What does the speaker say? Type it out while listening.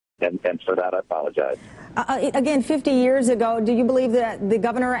And for that, I apologize. Again, 50 years ago, do you believe that the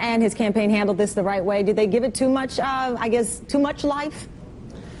governor and his campaign handled this the right way? Did they give it too much, too much life?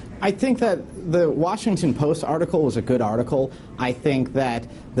 I think that the Washington Post article was a good article. I think that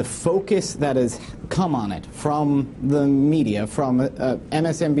the focus that has come on it from the media, from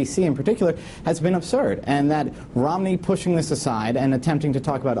MSNBC in particular, has been absurd, and that Romney pushing this aside and attempting to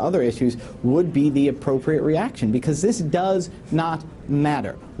talk about other issues would be the appropriate reaction, because this does not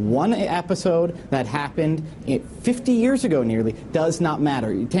matter. One episode that happened 50 years ago nearly does not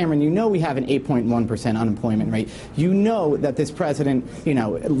matter. Tamron, you know we have an 8.1% unemployment rate. You know that this president,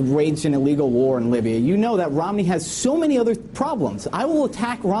 waged an illegal war in Libya. You know that Romney has so many other problems. I will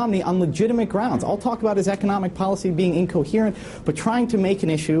attack Romney on legitimate grounds. I'll talk about his economic policy being incoherent, but trying to make an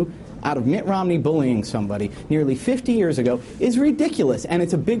issue out of Mitt Romney bullying somebody nearly 50 years ago is ridiculous, and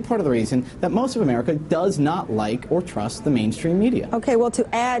it's a big part of the reason that most of America does not like or trust the mainstream media. Okay, well,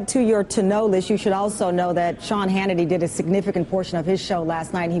 to add to your to-know list, you should also know that Sean Hannity did a significant portion of his show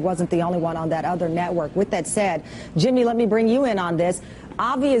last night, and he wasn't the only one on that other network. With that said, Jimmy, let me bring you in on this.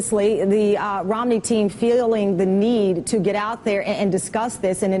 Obviously, the Romney team feeling the need to get out there and discuss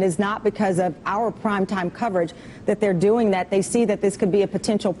this, and it is not because of our primetime coverage that they're doing that. They see that this could be a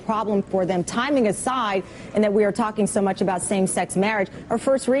potential problem for them. Timing aside, and that we are talking so much about same-sex marriage, our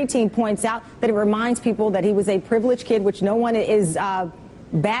First Read team points out that it reminds people that he was a privileged kid, which no one is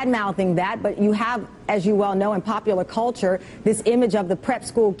bad-mouthing that, but you have, as you well know, in popular culture, this image of the prep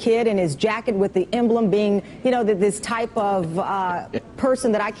school kid in his jacket with the emblem being, this type of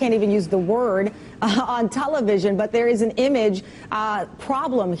person that I can't even use the word on television, but there is an image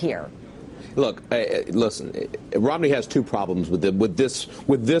problem here. Look, listen, Romney has two problems with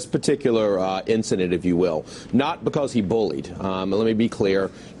this particular incident, if you will. Not because he bullied. Let me be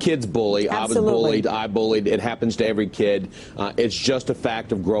clear. Kids bully. Absolutely. I was bullied. I bullied. It happens to every kid. It's just a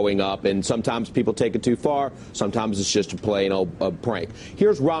fact of growing up, and sometimes people take it too far. Sometimes it's just a plain old prank.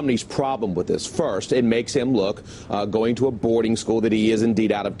 Here's Romney's problem with this. First, it makes him look going to a boarding school that he is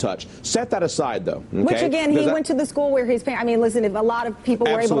indeed out of touch. Set that aside, though. Okay? Which, again, he went to the school where his parents, listen, if a lot of people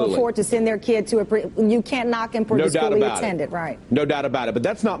were able to afford to send their kid to you can't knock him for the school he attended, right? No doubt about it. But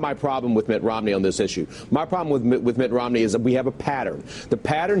that's not my problem with Mitt Romney on this issue. My problem with Mitt Romney is that we have a pattern. The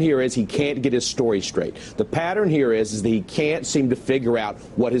pattern here is he can't get his story straight. The pattern here is that he can't seem to figure out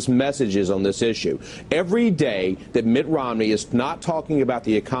what his message is on this issue. Every day that Mitt Romney is not talking about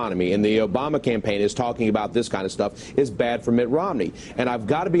the economy and the Obama campaign is talking about this kind of stuff is bad for Mitt Romney. And I've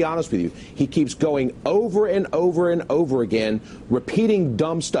got to be honest with you, he keeps going over and over and over again, repeating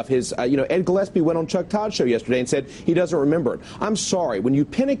dumb stuff. His, Ed Gillespie went on Chuck Todd's show yesterday and said he doesn't remember it. I'm sorry. When you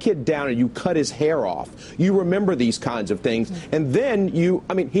pin a kid down and you cut his hair off, you remember these kinds of things. And then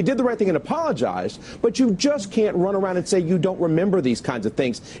he did the right thing and apologized, but you just can't run around and say you don't remember these kinds of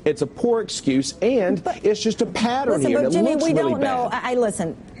things. It's a poor excuse, and it's just a pattern here. But Jimmy, we don't know.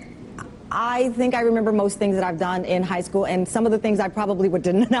 Listen. I think I remember most things that I've done in high school, and some of the things I probably would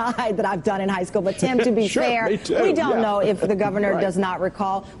deny that I've done in high school. But Tim, to be fair, we don't know if the governor does not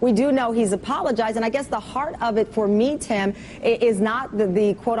recall. We do know he's apologized, and I guess the heart of it for me, Tim, is not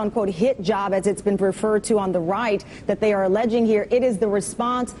the quote-unquote hit job, as it's been referred to on the right, that they are alleging here. It is the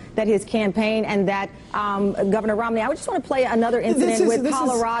response that his campaign and that Governor Romney. I just want to play another incident with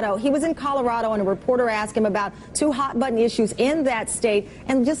Colorado. He was in Colorado, and a reporter asked him about two hot-button issues in that state,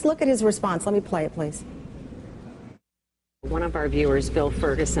 and just look at his response. Let me play it, please. One of our viewers, Bill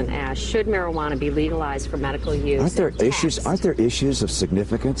Ferguson, asked, should marijuana be legalized for medical use? Aren't there issues of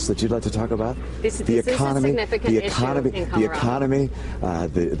significance that you'd like to talk about? The economy,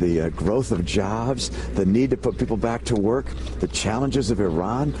 the growth of jobs, the need to put people back to work, the challenges of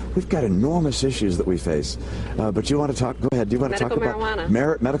Iran. We've got enormous issues that we face. But you want to talk? Go ahead. Do you want to talk about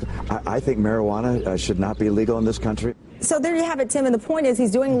medical? I think marijuana should not be legal in this country. So there you have it, Tim. And the point is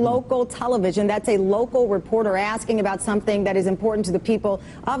he's doing local television. That's a local reporter asking about something that is important to the people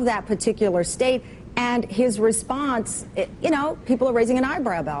of that particular state. And his response, people are raising an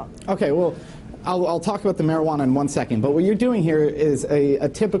eyebrow about. Okay, well, I'll talk about the marijuana in 1 second, but what you're doing here is a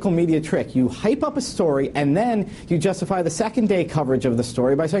typical media trick. You hype up a story, and then you justify the second-day coverage of the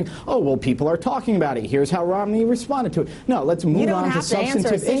story by saying, oh, well, people are talking about it. Here's how Romney responded to it. No, let's move on to substantive issues. You don't have to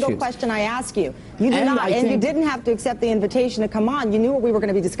answer a single question I ask you. You do not, and you didn't have to accept the invitation to come on. You knew what we were going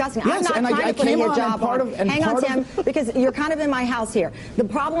to be discussing. Yes, I'm not trying to put in your job on. Hang on, Tim, because you're kind of in my house here. The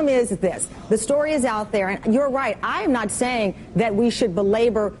problem is this. The story is out there, and you're right. I am not saying that we should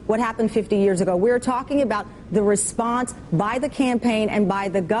belabor what happened 50 years ago. ago. We're talking about the response by the campaign and by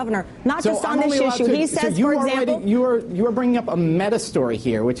the governor, not just on this issue. He says, for example, you are bringing up a meta story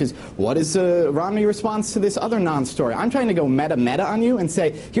here, which is what is Romney response to this other non-story? I'm trying to go meta on you and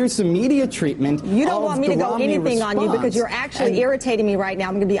say here's some media treatment. You don't want me to go anything on you because you're actually irritating me right now.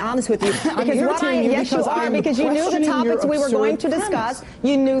 I'm going to be honest with you. Because what I am, yes, you are, because you knew the topics we were going to discuss.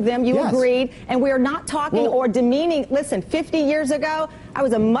 You knew them. You agreed, and we are not talking or demeaning. Listen, 50 years ago, I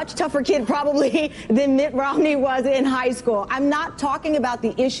was a much tougher kid probably than Mitt Romney was in high school. I'm not talking about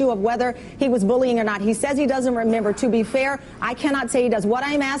the issue of whether he was bullying or not. He says he doesn't remember. To be fair, I cannot say he does. What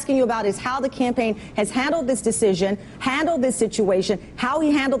I'm asking you about is how the campaign has handled this decision, handled this situation, how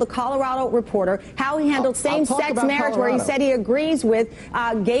he handled the Colorado reporter, how he handled same-sex marriage, where he said he agrees with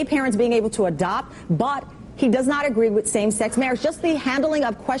gay parents being able to adopt, but he does not agree with same-sex marriage. Just the handling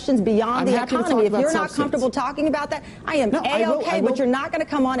of questions beyond the economy. If you're not comfortable talking about that, I am A-OK, but you're not going to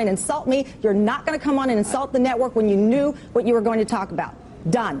come on and insult me. You're not going to come on and insult the network when you knew what you were going to talk about.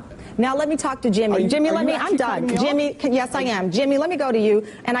 Done. Now let me talk to Jimmy. I'm done. Jimmy, yes, I am. Jimmy, let me go to you.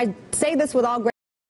 And I say this with all great